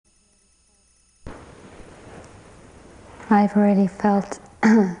I've really felt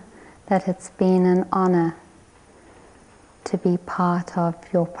that it's been an honor to be part of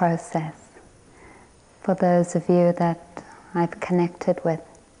your process, for those of you that I've connected with.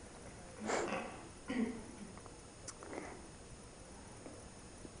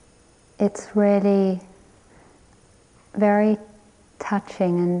 It's really very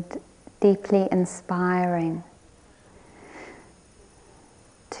touching and deeply inspiring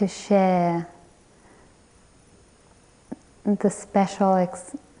to share the special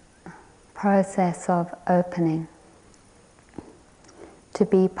process of opening, to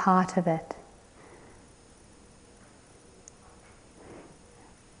be part of it.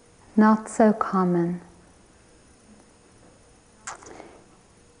 Not so common.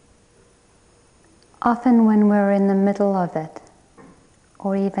 Often when we're in the middle of it,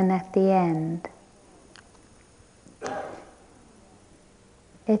 or even at the end,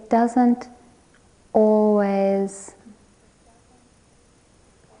 it doesn't always,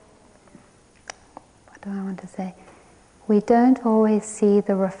 what do I want to say? We don't always see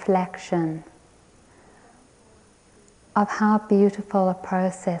the reflection of how beautiful a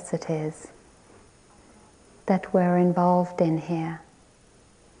process it is that we're involved in here.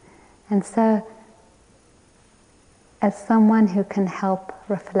 And so, as someone who can help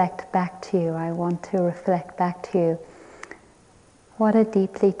reflect back to you, I want to reflect back to you what a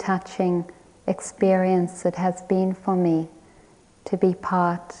deeply touching experience it has been for me to be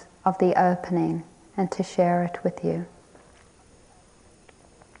part of the opening and to share it with you.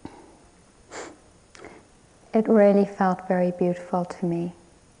 It really felt very beautiful to me.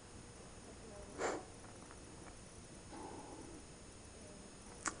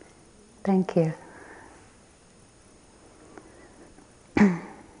 Thank you.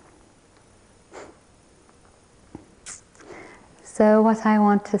 So what I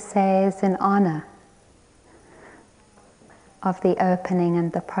want to say is in honor of the opening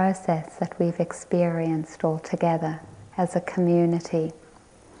and the process that we've experienced all together as a community.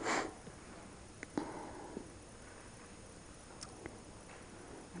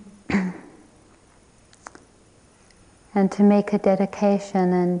 And to make a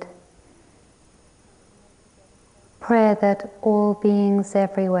dedication and prayer that all beings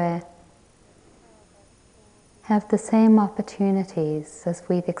everywhere have the same opportunities as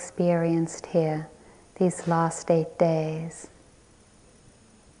we've experienced here these last 8 days.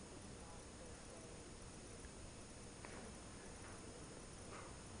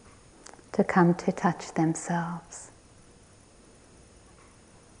 To come to touch themselves.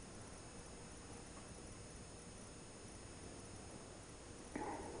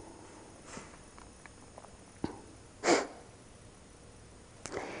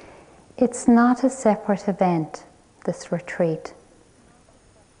 It's not a separate event, this retreat.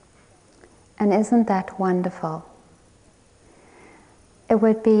 And isn't that wonderful? It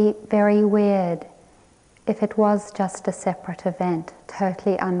would be very weird if it was just a separate event,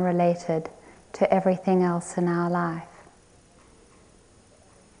 totally unrelated to everything else in our life.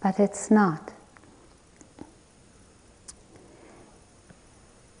 But it's not.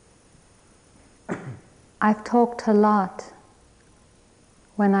 I've talked a lot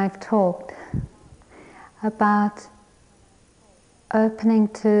when I've talked about opening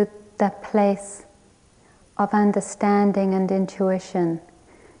to that place of understanding and intuition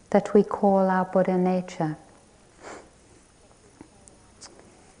that we call our Buddha nature.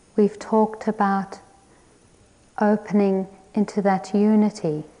 We've talked about opening into that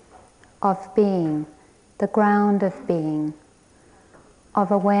unity of being, the ground of being, of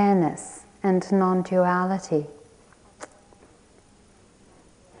awareness and non-duality.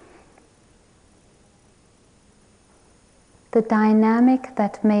 The dynamic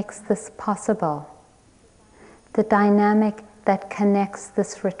that makes this possible, the dynamic that connects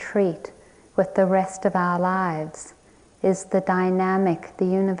this retreat with the rest of our lives, is the dynamic, the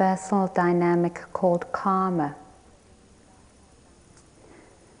universal dynamic called karma.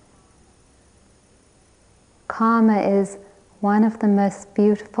 Karma is one of the most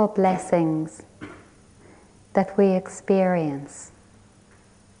beautiful blessings that we experience.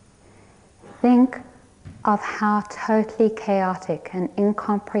 Think of how totally chaotic and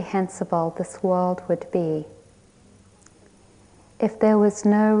incomprehensible this world would be if there was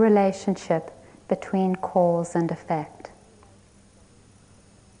no relationship between cause and effect.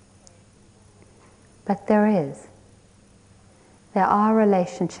 But there is. There are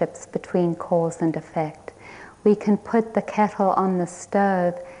relationships between cause and effect. We can put the kettle on the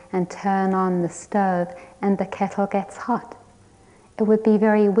stove and turn on the stove and the kettle gets hot. It would be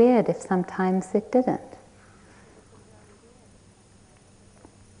very weird if sometimes it didn't.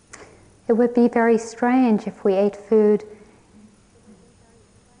 It would be very strange if we ate food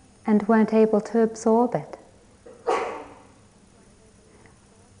and weren't able to absorb it.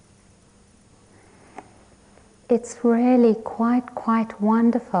 It's really quite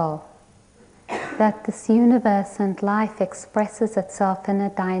wonderful that this universe and life expresses itself in a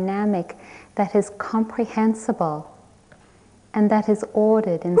dynamic that is comprehensible and that is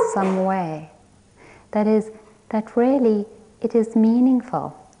ordered in some way. That really it is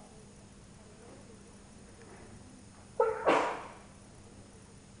meaningful.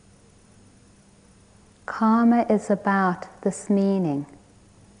 Karma is about this meaning.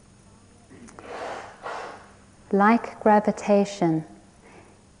 Like gravitation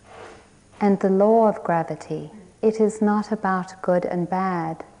and the law of gravity, it is not about good and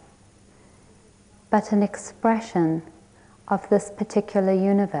bad, but an expression of this particular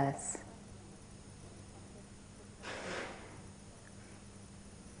universe.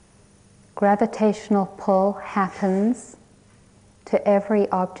 Gravitational pull happens to every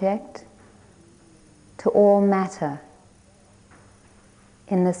object, to all matter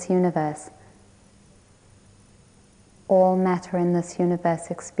in this universe. All matter in this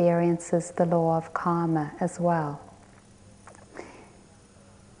universe experiences the law of karma as well.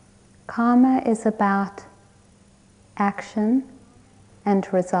 Karma is about action and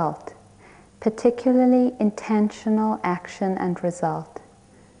result, particularly intentional action and result,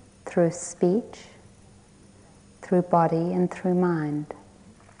 through speech, through body, and through mind.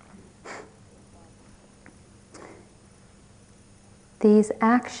 These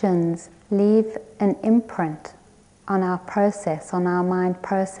actions leave an imprint on our process, on our mind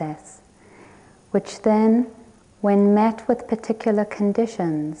process, which then, when met with particular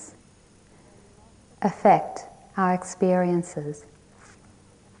conditions, affect our experiences.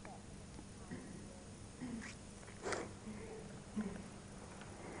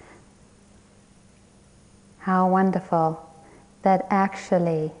 How wonderful that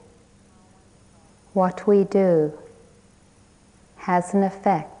actually what we do has an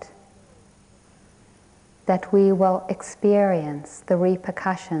effect, that we will experience the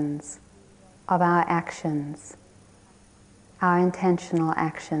repercussions of our actions, our intentional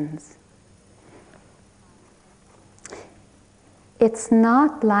actions. It's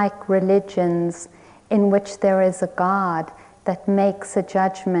not like religions in which there is a God that makes a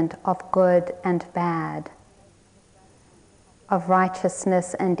judgment of good and bad, of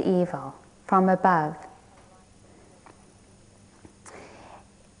righteousness and evil from above.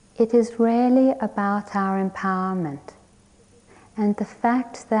 It is really about our empowerment and the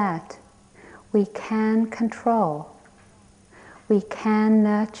fact that we can control, we can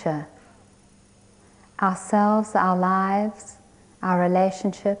nurture ourselves, our lives, our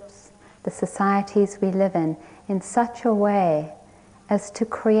relationships, the societies we live in such a way as to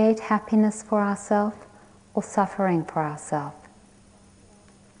create happiness for ourselves or suffering for ourselves.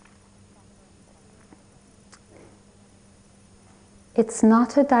 It's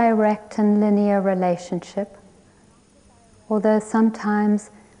not a direct and linear relationship, although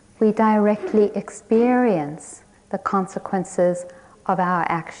sometimes we directly experience the consequences of our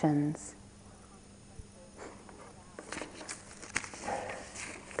actions.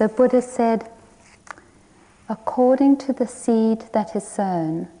 The Buddha said, "According to the seed that is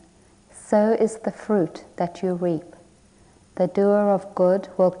sown, so is the fruit that you reap. The doer of good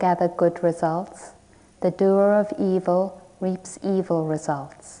will gather good results. The doer of evil reaps evil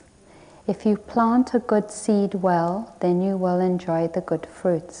results. If you plant a good seed well, then you will enjoy the good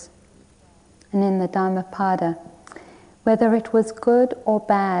fruits." And in the Dhammapada, whether it was good or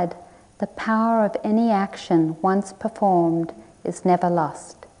bad, the power of any action once performed is never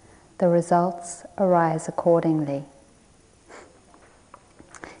lost. The results arise accordingly.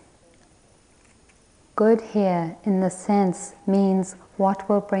 Good here, in the sense, means what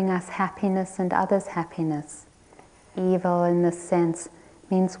will bring us happiness and others happiness. Evil, in this sense,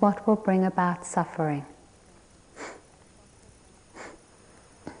 means what will bring about suffering.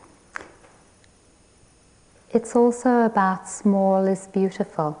 It's also about small is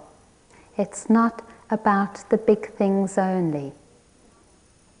beautiful. It's not about the big things only,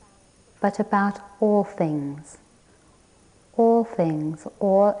 but about all things. All things,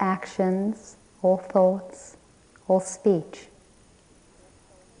 all actions, all thoughts, all speech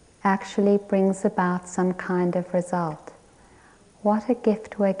actually brings about some kind of result. What a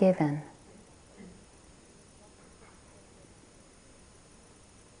gift we're given.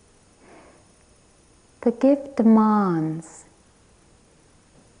 The gift demands,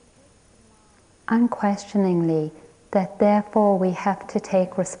 unquestioningly, that therefore we have to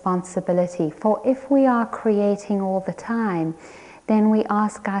take responsibility. For if we are creating all the time, then we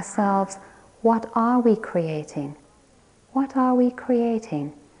ask ourselves, what are we creating? What are we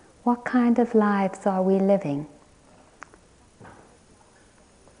creating? What kind of lives are we living?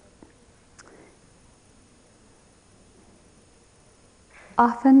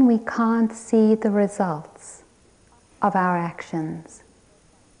 Often we can't see the results of our actions.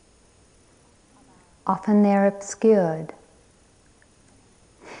 Often they're obscured.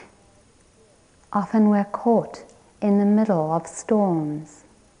 Often we're caught in the middle of storms.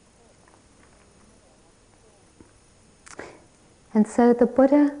 And so the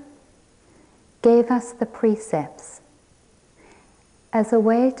Buddha gave us the precepts as a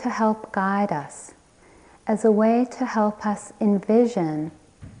way to help guide us, as a way to help us envision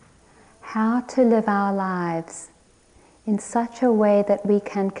how to live our lives in such a way that we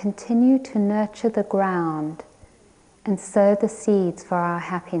can continue to nurture the ground and sow the seeds for our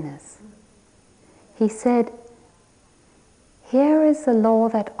happiness. He said, here is the law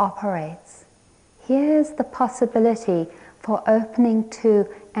that operates. Here is the possibility for opening to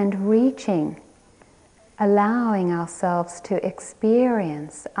and reaching, allowing ourselves to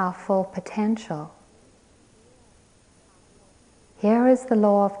experience our full potential. Here is the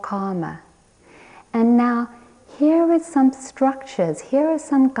law of karma. And now, here is some structures, here are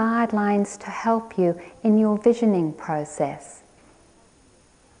some guidelines to help you in your visioning process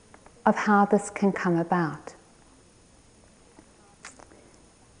of how this can come about.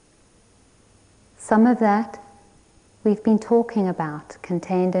 Some of that we've been talking about,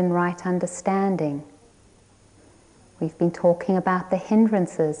 contained in right understanding. We've been talking about the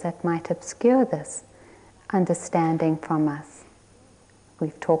hindrances that might obscure this understanding from us.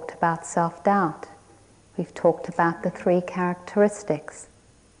 We've talked about self-doubt. We've talked about the 3 characteristics.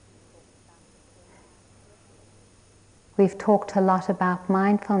 We've talked a lot about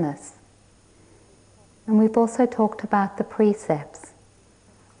mindfulness. And we've also talked about the precepts.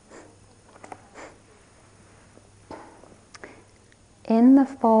 In the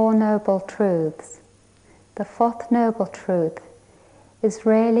 4 Noble Truths, the 4th Noble Truth is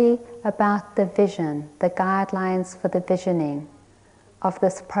really about the vision, the guidelines for the visioning of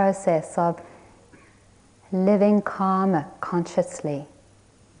this process of living karma consciously,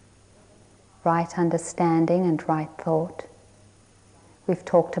 right understanding and right thought. We've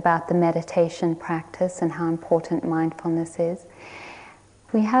talked about the meditation practice and how important mindfulness is.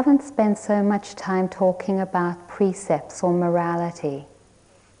 We haven't spent so much time talking about precepts or morality.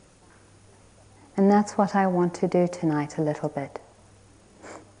 And that's what I want to do tonight a little bit.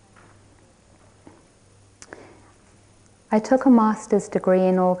 I took a master's degree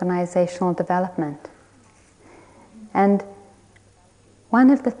in organizational development. And one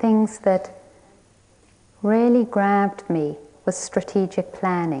of the things that really grabbed me was strategic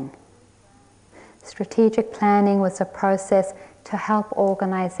planning. Strategic planning was a process to help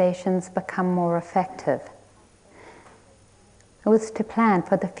organizations become more effective. It was to plan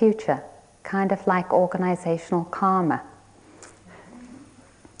for the future, kind of like organizational karma.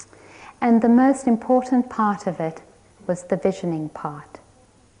 And the most important part of it was the visioning part.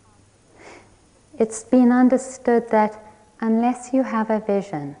 It's been understood that unless you have a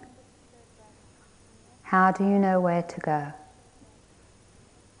vision, how do you know where to go?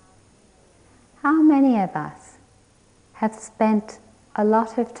 How many of us have spent a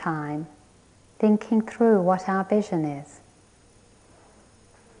lot of time thinking through what our vision is?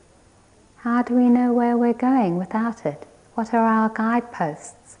 How do we know where we're going without it? What are our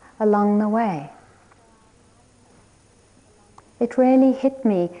guideposts along the way? It really hit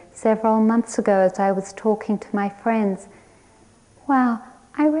me several months ago as I was talking to my friends. Wow,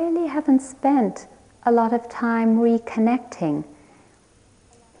 I really haven't spent a lot of time reconnecting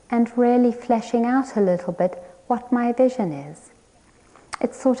and really fleshing out a little bit what my vision is.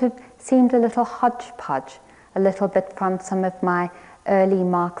 It sort of seemed a little hodgepodge, a little bit from some of my early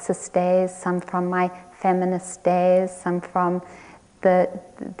Marxist days, some from my feminist days, some from the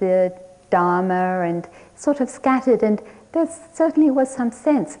Dharma, and sort of scattered, and there certainly was some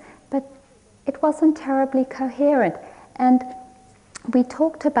sense, but it wasn't terribly coherent. And we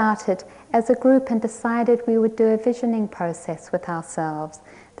talked about it as a group and decided we would do a visioning process with ourselves,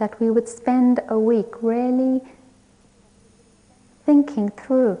 that we would spend a week really thinking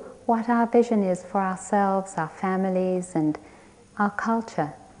through what our vision is for ourselves, our families, and our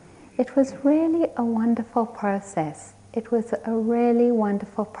culture. It was really a wonderful process. It was a really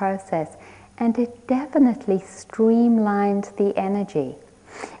wonderful process. And it definitely streamlined the energy.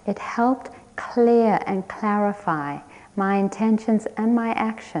 It helped clear and clarify my intentions and my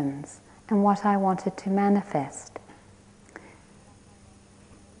actions and what I wanted to manifest.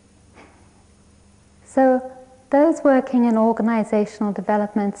 So those working in organizational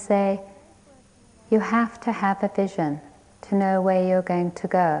development say, you have to have a vision. to know where you're going to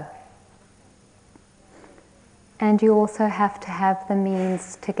go. And you also have to have the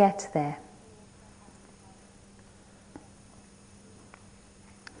means to get there.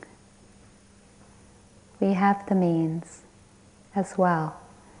 We have the means as well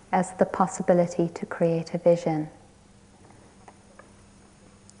as the possibility to create a vision.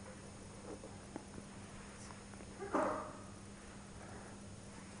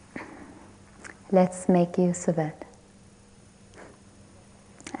 Let's make use of it,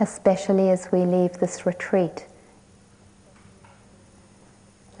 especially as we leave this retreat.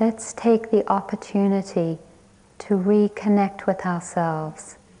 Let's take the opportunity to reconnect with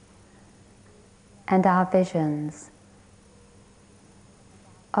ourselves and our visions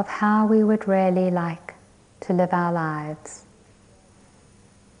of how we would really like to live our lives.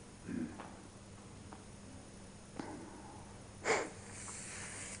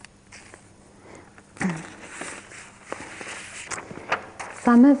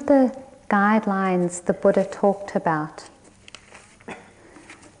 Some of the guidelines the Buddha talked about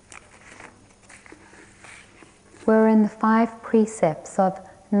were in the 5 precepts of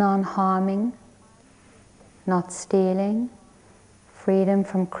non-harming, not stealing, freedom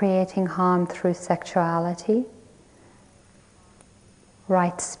from creating harm through sexuality,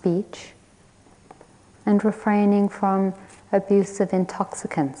 right speech, and refraining from abuse of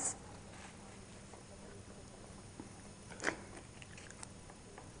intoxicants.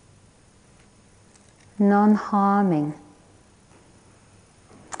 Non-harming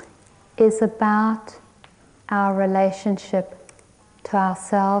is about our relationship to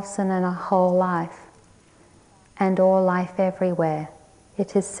ourselves and in our whole life and all life everywhere.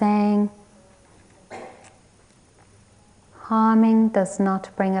 It is saying harming does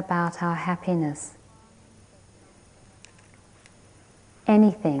not bring about our happiness.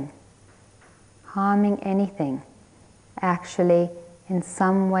 Anything, harming anything, actually in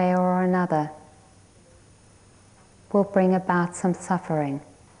some way or another will bring about some suffering.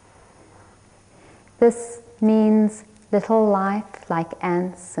 This means little life like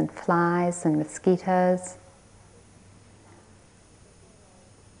ants and flies and mosquitoes,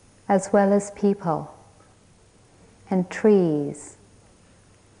 as well as people and trees,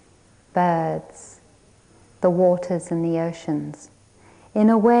 birds, the waters and the oceans. In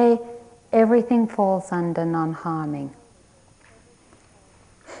a way, everything falls under non-harming.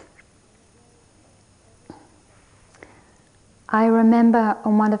 I remember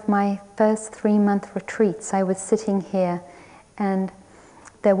on one of my first 3-month retreats, I was sitting here and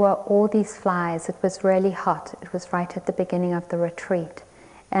there were all these flies. It was really hot. It was right at the beginning of the retreat.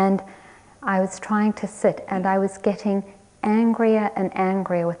 And I was trying to sit and I was getting angrier and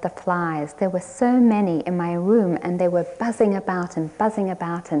angrier with the flies. There were so many in my room and they were buzzing about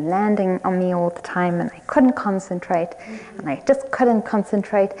and landing on me all the time, and I couldn't concentrate and I just couldn't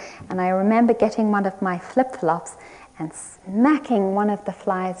concentrate. And I remember getting one of my flip-flops and smacking one of the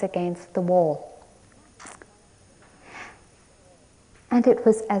flies against the wall. And it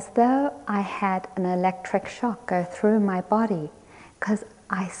was as though I had an electric shock go through my body, because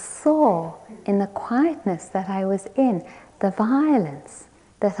I saw in the quietness that I was in the violence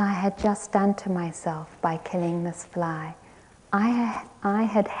that I had just done to myself by killing this fly. I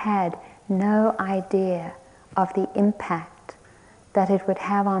had had no idea of the impact that it would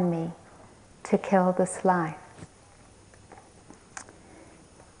have on me to kill this life.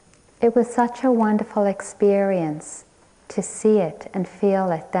 It was such a wonderful experience to see it and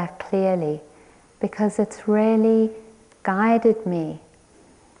feel it that clearly, because it's really guided me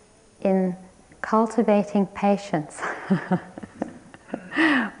in cultivating patience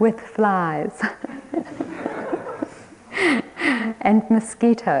with flies and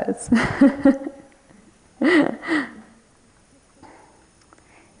mosquitoes. It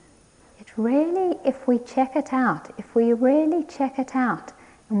really, if we check it out, if we really check it out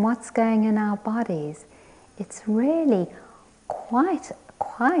and what's going in our bodies, it's really quite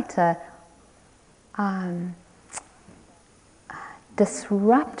a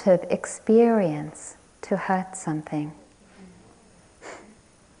disruptive experience to hurt something.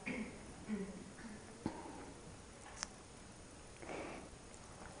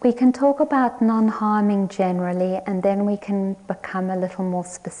 We can talk about non-harming generally, and then we can become a little more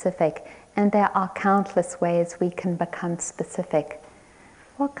specific. And there are countless ways we can become specific.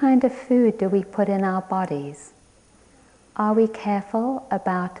 What kind of food do we put in our bodies? Are we careful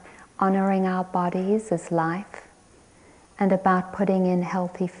about honoring our bodies as life and about putting in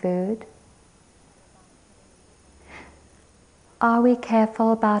healthy food? Are we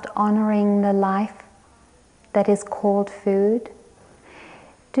careful about honoring the life that is called food?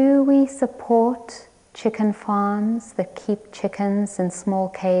 Do we support chicken farms that keep chickens in small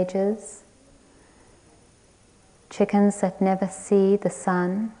cages, chickens that never see the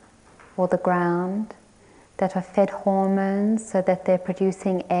sun or the ground, that are fed hormones so that they're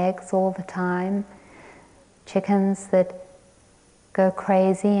producing eggs all the time, chickens that go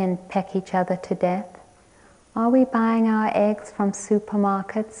crazy and peck each other to death? Are we buying our eggs from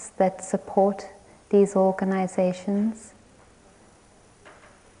supermarkets that support these organizations?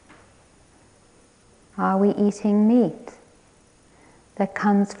 Are we eating meat that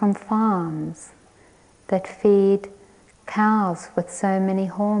comes from farms that feed cows with so many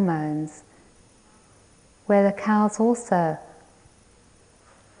hormones, where the cows also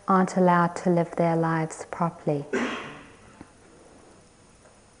aren't allowed to live their lives properly?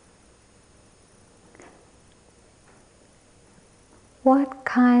 What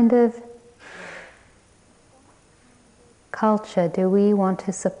kind of culture do we want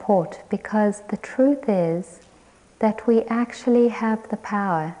to support? Because the truth is that we actually have the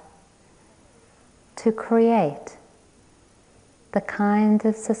power to create the kind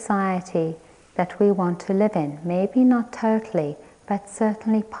of society that we want to live in. Maybe not totally, but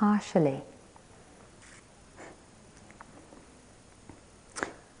certainly partially.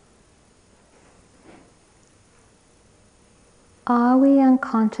 Are we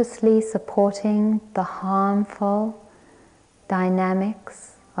unconsciously supporting the harmful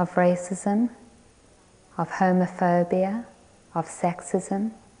dynamics of racism, of homophobia, of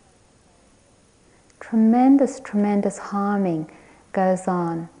sexism? Tremendous, tremendous harming goes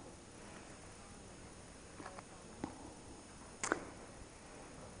on.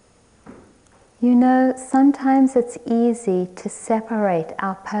 You know, sometimes it's easy to separate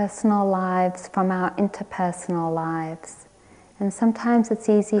our personal lives from our interpersonal lives. And sometimes it's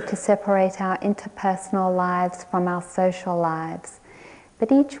easy to separate our interpersonal lives from our social lives.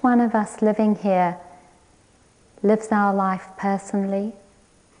 But each one of us living here lives our life personally.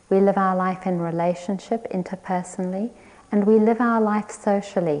 We live our life in relationship, interpersonally, and we live our life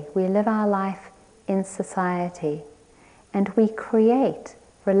socially. We live our life in society. And we create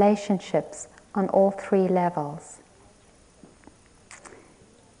relationships on all three levels.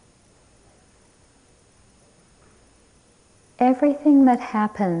 Everything that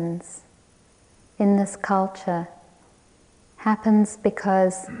happens in this culture happens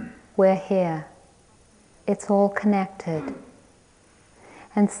because we're here. It's all connected.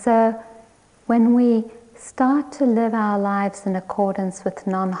 And so when we start to live our lives in accordance with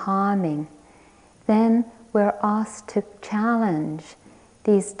non-harming, then we're asked to challenge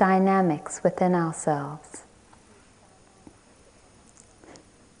these dynamics within ourselves.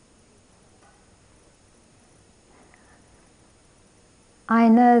 I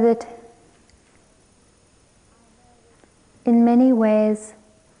know that in many ways,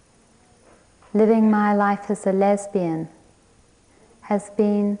 living my life as a lesbian has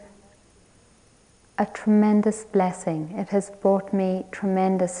been a tremendous blessing. It has brought me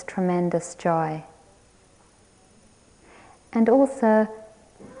tremendous, tremendous joy. And also,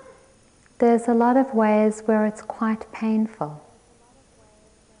 there's a lot of ways where it's quite painful.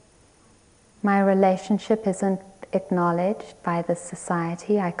 My relationship isn't acknowledged by the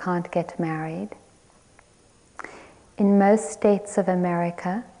society. I can't get married. In most states of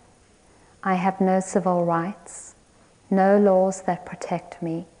America, I have no civil rights, no laws that protect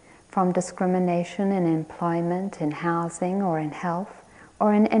me from discrimination in employment, in housing, or in health,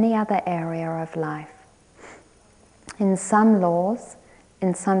 or in any other area of life. In some laws,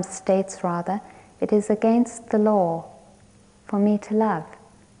 in some states rather, it is against the law for me to love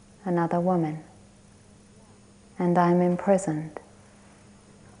another woman, and I'm imprisoned.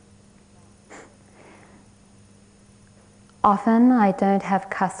 Often I don't have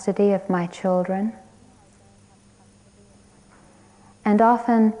custody of my children, and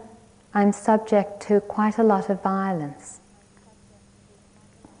often I'm subject to quite a lot of violence.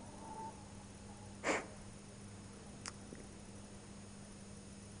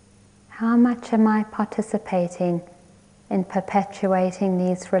 How much am I participating in perpetuating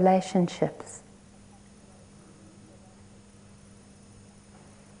these relationships?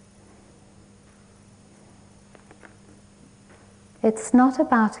 It's not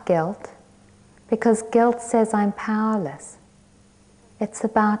about guilt, because guilt says I'm powerless. It's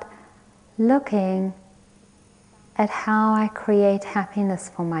about looking at how I create happiness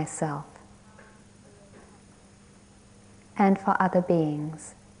for myself and for other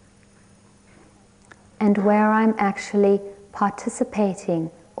beings, and where I'm actually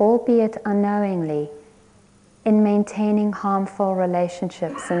participating, albeit unknowingly, in maintaining harmful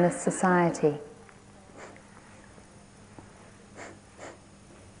relationships in this society.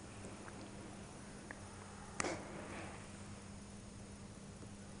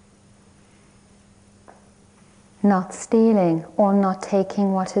 not stealing or not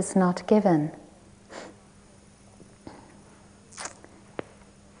taking what is not given.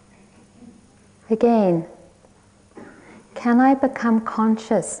 Again, can I become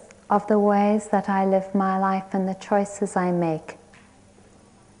conscious of the ways that I live my life and the choices I make?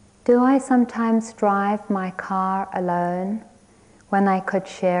 Do I sometimes drive my car alone when I could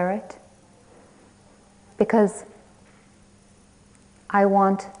share it? Because I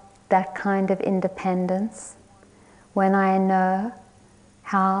want that kind of independence, when I know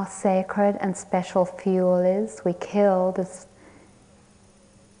how sacred and special fuel is. We killed, as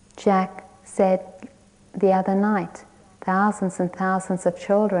Jack said the other night, thousands and thousands of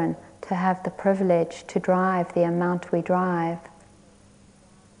children to have the privilege to drive the amount we drive.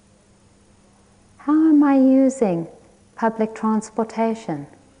 How am I using public transportation?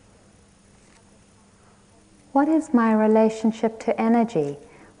 What is my relationship to energy?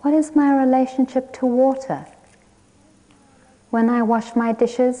 What is my relationship to water? When I wash my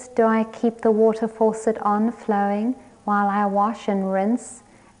dishes, do I keep the water faucet on, flowing, while I wash and rinse,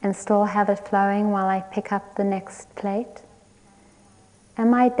 and still have it flowing while I pick up the next plate?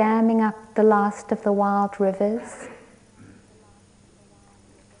 Am I damming up the last of the wild rivers?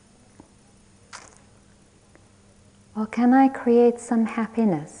 Or can I create some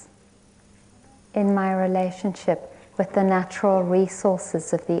happiness in my relationship with the natural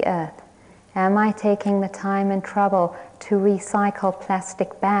resources of the earth? Am I taking the time and trouble to recycle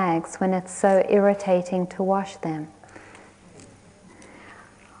plastic bags when it's so irritating to wash them?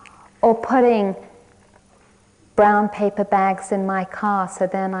 Or putting brown paper bags in my car so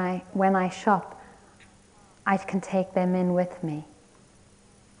then when I shop, I can take them in with me.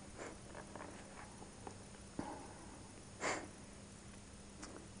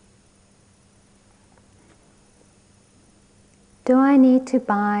 Do I need to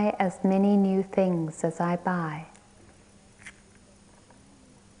buy as many new things as I buy?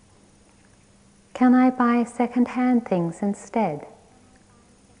 Can I buy second-hand things instead?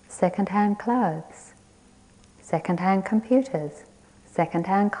 Second-hand clothes, second-hand computers,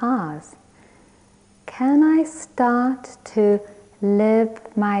 second-hand cars. Can I start to live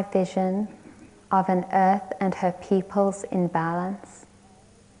my vision of an earth and her peoples in balance?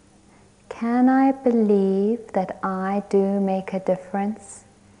 Can I believe that I do make a difference?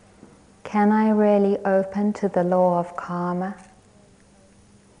 Can I really open to the law of karma?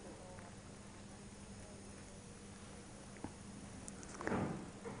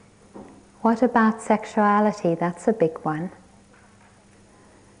 What about sexuality? That's a big one.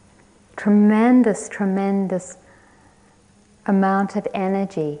 Tremendous, tremendous amount of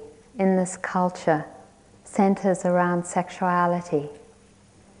energy in this culture centers around sexuality.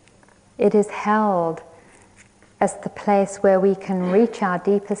 It is held as the place where we can reach our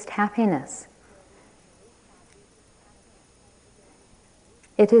deepest happiness.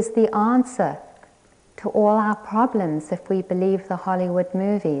 It is the answer to all our problems if we believe the Hollywood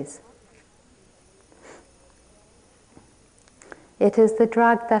movies. It is the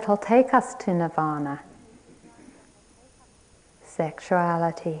drug that'll take us to nirvana.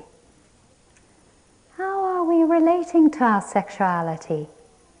 Sexuality. How are we relating to our sexuality?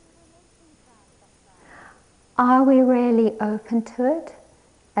 Are we really open to it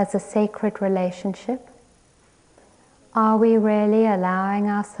as a sacred relationship? Are we really allowing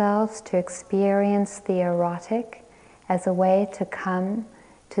ourselves to experience the erotic as a way to come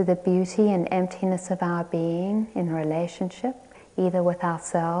to the beauty and emptiness of our being in relationship, either with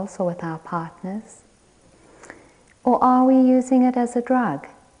ourselves or with our partners? Or are we using it as a drug?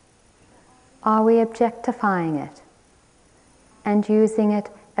 Are we objectifying it and using it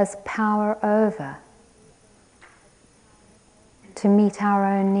as power over to meet our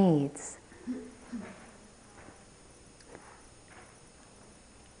own needs?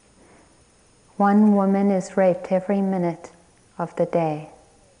 One woman is raped every minute of the day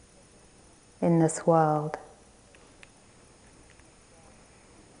in this world.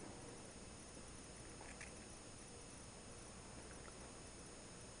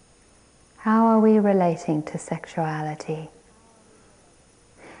 How are we relating to sexuality?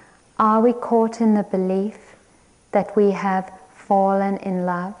 Are we caught in the belief that we have fallen in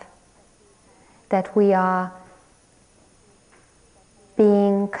love, that we are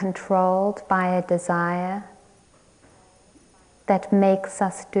being controlled by a desire that makes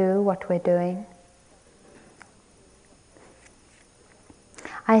us do what we're doing?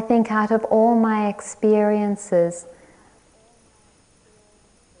 I think out of all my experiences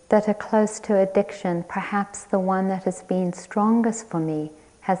that are close to addiction, perhaps the one that has been strongest for me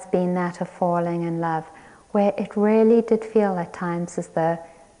has been that of falling in love, where it really did feel at times as though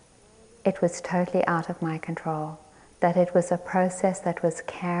it was totally out of my control, that it was a process that was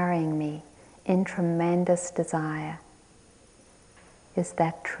carrying me in tremendous desire. Is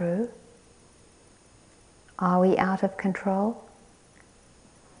that true? Are we out of control?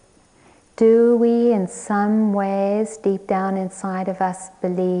 Do we, in some ways, deep down inside of us,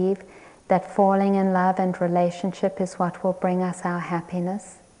 believe that falling in love and relationship is what will bring us our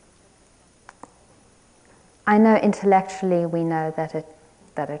happiness? I know intellectually we know that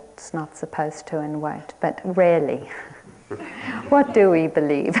it's not supposed to and won't, but really, what do we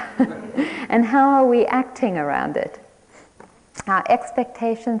believe? And how are we acting around it? Our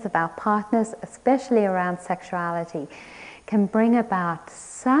expectations of our partners, especially around sexuality, can bring about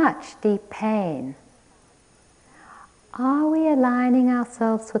such deep pain. Are we aligning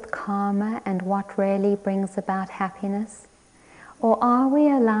ourselves with karma and what really brings about happiness? Or are we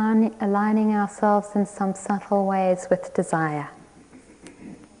aligning ourselves in some subtle ways with desire?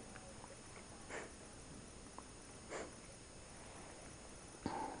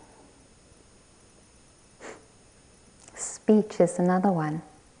 Speech is another one.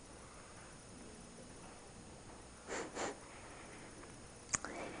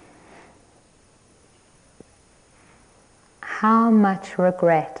 How much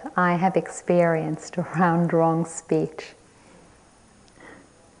regret I have experienced around wrong speech.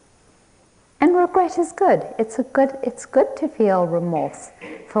 And regret is good. It's good to feel remorse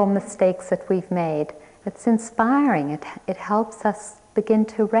for mistakes that we've made. It's inspiring. It helps us begin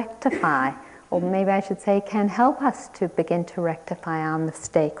to rectify, or maybe I should say can help us to begin to rectify our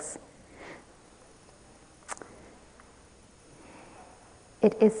mistakes.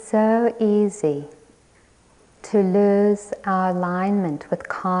 It is so easy to lose our alignment with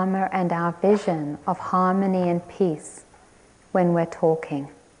karma and our vision of harmony and peace when we're talking.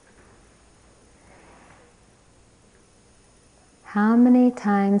 How many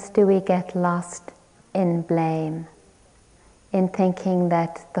times do we get lost in blame, in thinking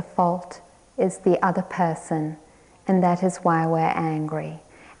that the fault is the other person and that is why we're angry?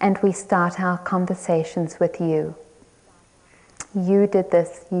 And we start our conversations with you. You did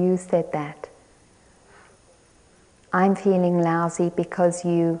this, you said that. I'm feeling lousy because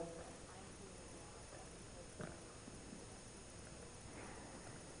you.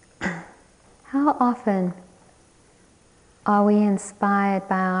 How often are we inspired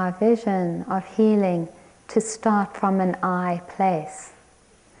by our vision of healing to start from an I place,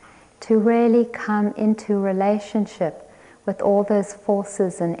 to really come into relationship with all those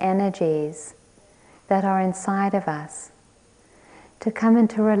forces and energies that are inside of us, to come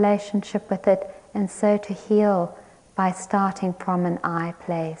into relationship with it and so to heal by starting from an I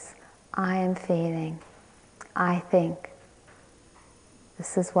place. I am feeling, I think,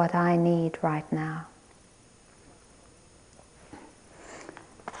 this is what I need right now.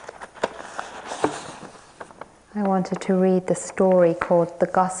 I wanted to read the story called The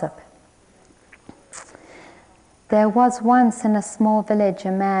Gossip. There was once in a small village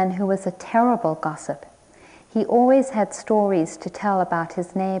a man who was a terrible gossip. He always had stories to tell about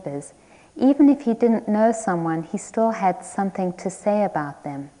his neighbors. Even if he didn't know someone, he still had something to say about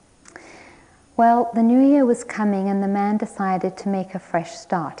them. Well, the new year was coming and the man decided to make a fresh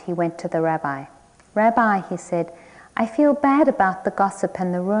start. He went to the rabbi. Rabbi, he said, I feel bad about the gossip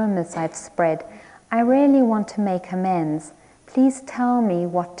and the rumors I've spread. I really want to make amends. Please tell me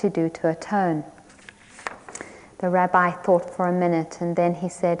what to do to atone. The rabbi thought for a minute and then he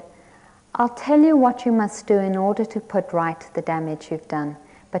said, I'll tell you what you must do in order to put right the damage you've done,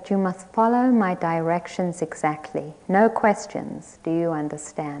 but you must follow my directions exactly. No questions. Do you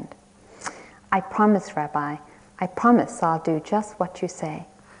understand? I promise, Rabbi. I promise I'll do just what you say.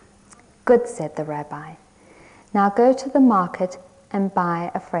 Good, said the rabbi. Now go to the market and buy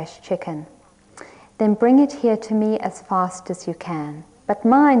a fresh chicken. Then bring it here to me as fast as you can. But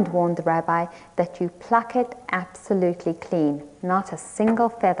mind, warned the rabbi, that you pluck it absolutely clean. Not a single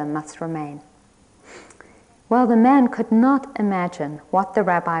feather must remain. Well, the man could not imagine what the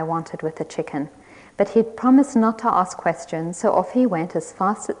rabbi wanted with the chicken, but he'd promised not to ask questions, so off he went as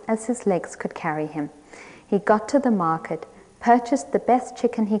fast as his legs could carry him. He got to the market, purchased the best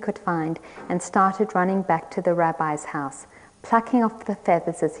chicken he could find, and started running back to the rabbi's house, plucking off the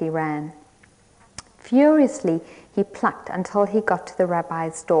feathers as he ran. Furiously, he plucked until he got to the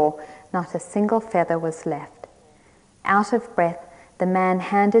rabbi's door. Not a single feather was left. Out of breath, the man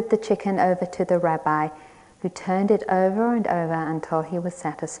handed the chicken over to the rabbi, who turned it over and over until he was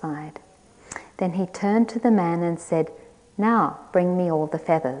satisfied. Then he turned to the man and said, Now bring me all the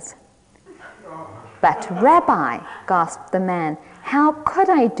feathers. But Rabbi, gasped the man, How could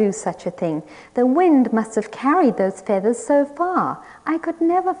I do such a thing? The wind must have carried those feathers so far. I could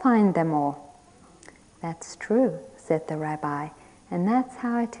never find them all. That's true, said the rabbi, and that's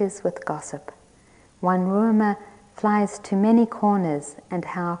how it is with gossip. One rumor flies to many corners, and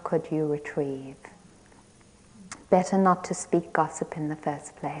how could you retrieve? Better not to speak gossip in the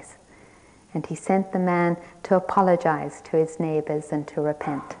first place. And he sent the man to apologize to his neighbors and to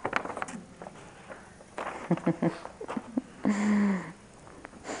repent.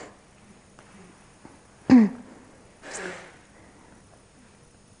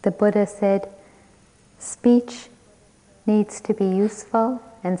 The Buddha said, speech needs to be useful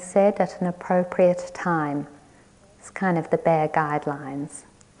and said at an appropriate time. It's kind of the bare guidelines.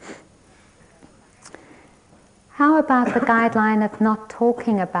 How about the guideline of not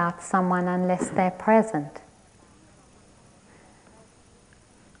talking about someone unless they're present?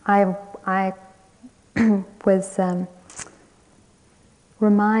 I was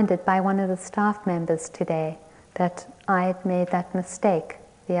reminded by one of the staff members today that I had made that mistake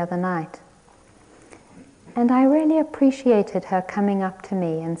the other night. And I really appreciated her coming up to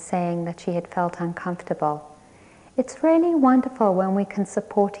me and saying that she had felt uncomfortable. It's really wonderful when we can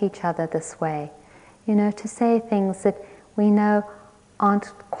support each other this way. You know, to say things that we know aren't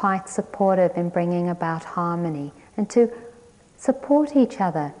quite supportive in bringing about harmony, and to support each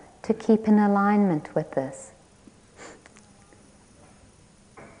other to keep in alignment with this.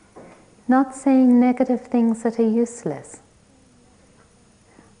 Not saying negative things that are useless.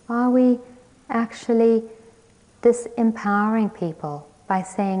 Are we actually disempowering people by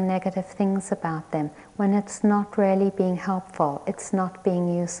saying negative things about them when it's not really being helpful, it's not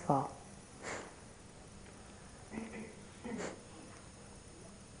being useful?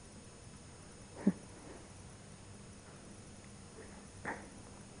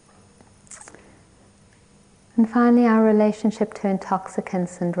 And finally, our relationship to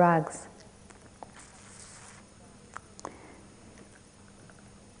intoxicants and drugs.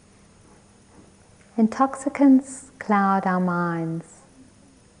 Intoxicants cloud our minds.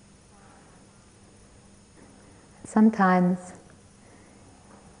 Sometimes,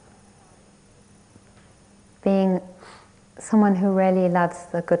 being someone who really loves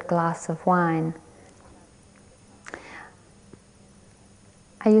a good glass of wine,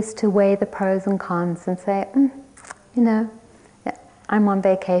 I used to weigh the pros and cons and say, you know, I'm on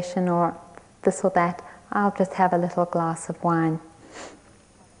vacation or this or that, I'll just have a little glass of wine.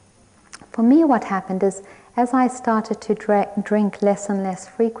 For me, what happened is, as I started to drink less and less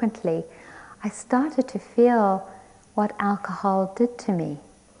frequently, I started to feel what alcohol did to me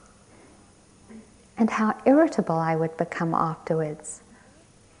and how irritable I would become afterwards.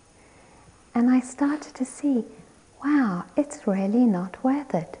 And I started to see, wow, it's really not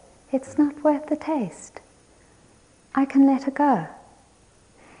worth it. It's not worth the taste. I can let it go.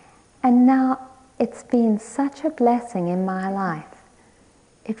 And now it's been such a blessing in my life.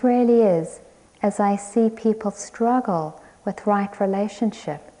 It really is, as I see people struggle with right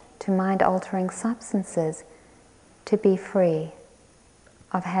relationship to mind-altering substances, to be free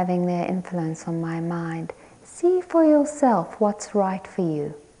of having their influence on my mind. See for yourself what's right for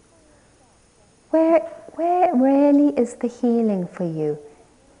you. Where really is the healing for you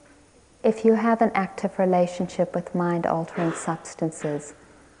if you have an active relationship with mind-altering substances?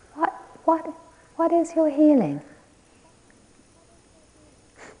 What is your healing?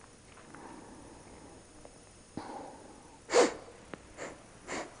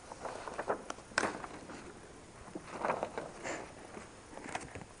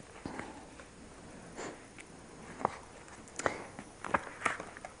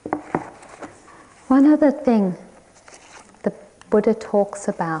 One other thing the Buddha talks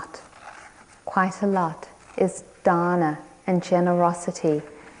about quite a lot is dana and generosity,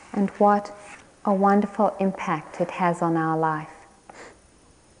 and what a wonderful impact it has on our life.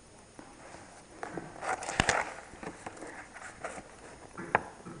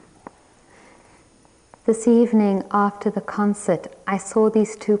 This evening after the concert, I saw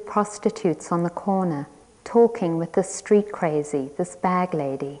these two prostitutes on the corner talking with this street crazy, this bag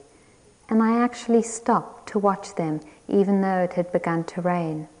lady. And I actually stopped to watch them, even though it had begun to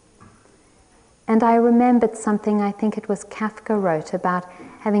rain. And I remembered something I think it was Kafka wrote about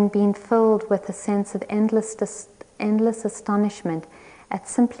having been filled with a sense of endless astonishment at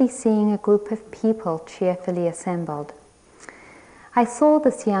simply seeing a group of people cheerfully assembled. I saw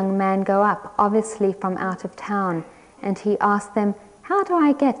this young man go up, obviously from out of town, and he asked them, "How do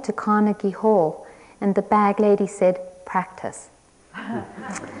I get to Carnegie Hall?" And the bag lady said, "Practice."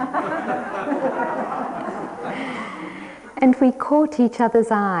 And we caught each other's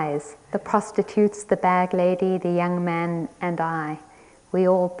eyes, the prostitutes, the bag lady, the young man and I. We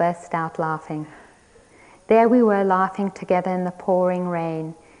all burst out laughing. There we were laughing together in the pouring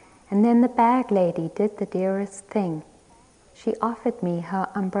rain. And then the bag lady did the dearest thing. She offered me her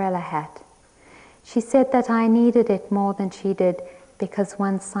umbrella hat. She said that I needed it more than she did because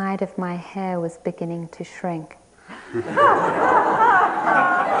one side of my hair was beginning to shrink.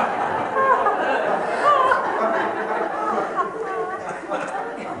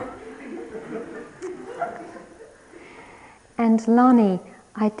 And Lonnie,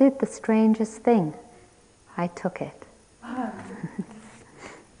 I did the strangest thing. I took it.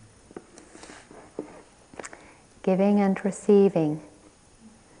 Giving and receiving.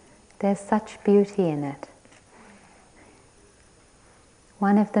 There's such beauty in it.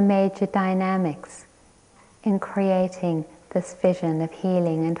 One of the major dynamics in creating this vision of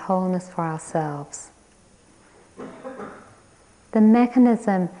healing and wholeness for ourselves. The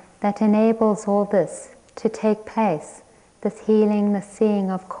mechanism that enables all this to take place, this healing, the seeing,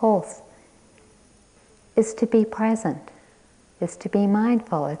 of course, is to be present, is to be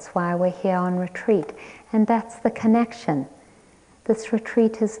mindful. It's why we're here on retreat. And that's the connection. This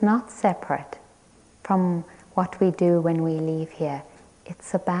retreat is not separate from what we do when we leave here.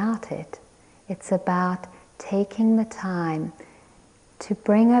 It's about it. It's about taking the time to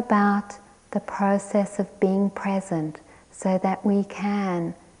bring about the process of being present so that we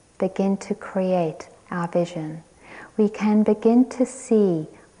can begin to create our vision. We can begin to see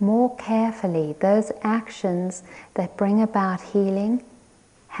more carefully those actions that bring about healing,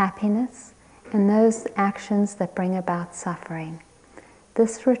 happiness, and those actions that bring about suffering.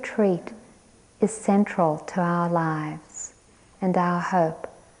 This retreat is central to our lives and our hope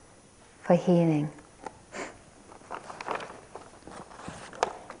for healing.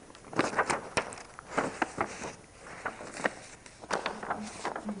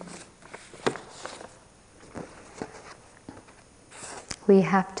 We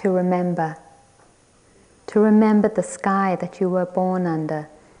have to remember the sky that you were born under,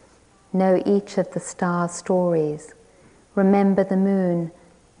 know each of the stars' stories, remember the moon,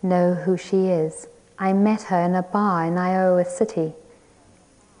 know who she is. I met her in a bar in Iowa City.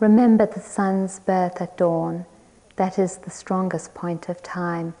 Remember the sun's birth at dawn, that is the strongest point of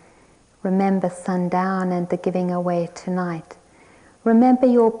time. Remember sundown and the giving away tonight. Remember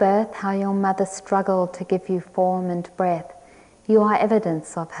your birth, how your mother struggled to give you form and breath. You are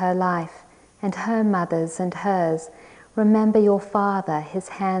evidence of her life, and her mother's and hers. Remember your father, his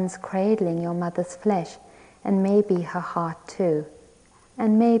hands cradling your mother's flesh, and maybe her heart too,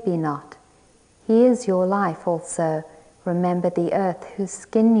 and maybe not. He is your life also. Remember the earth whose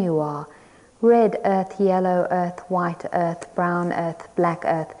skin you are. Red earth, yellow earth, white earth, brown earth, black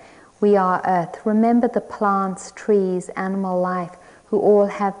earth. We are earth. Remember the plants, trees, animal life, who all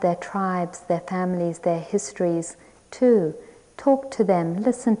have their tribes, their families, their histories too. Talk to them,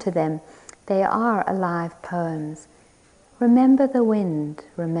 listen to them. They are alive poems. Remember the wind,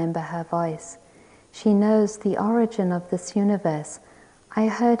 remember her voice. She knows the origin of this universe. I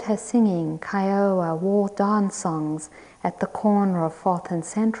heard her singing Kiowa war dance songs at the corner of 4th and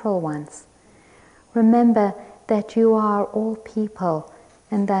Central once. Remember that you are all people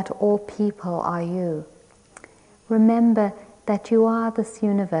and that all people are you. Remember that you are this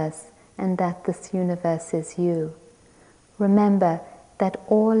universe and that this universe is you. Remember that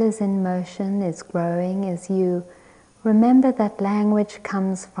all is in motion, is growing, is you. Remember that language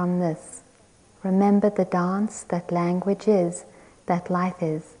comes from this. Remember the dance that language is, that life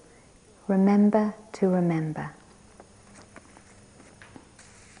is. Remember to remember.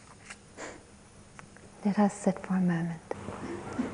 Let us sit for a moment.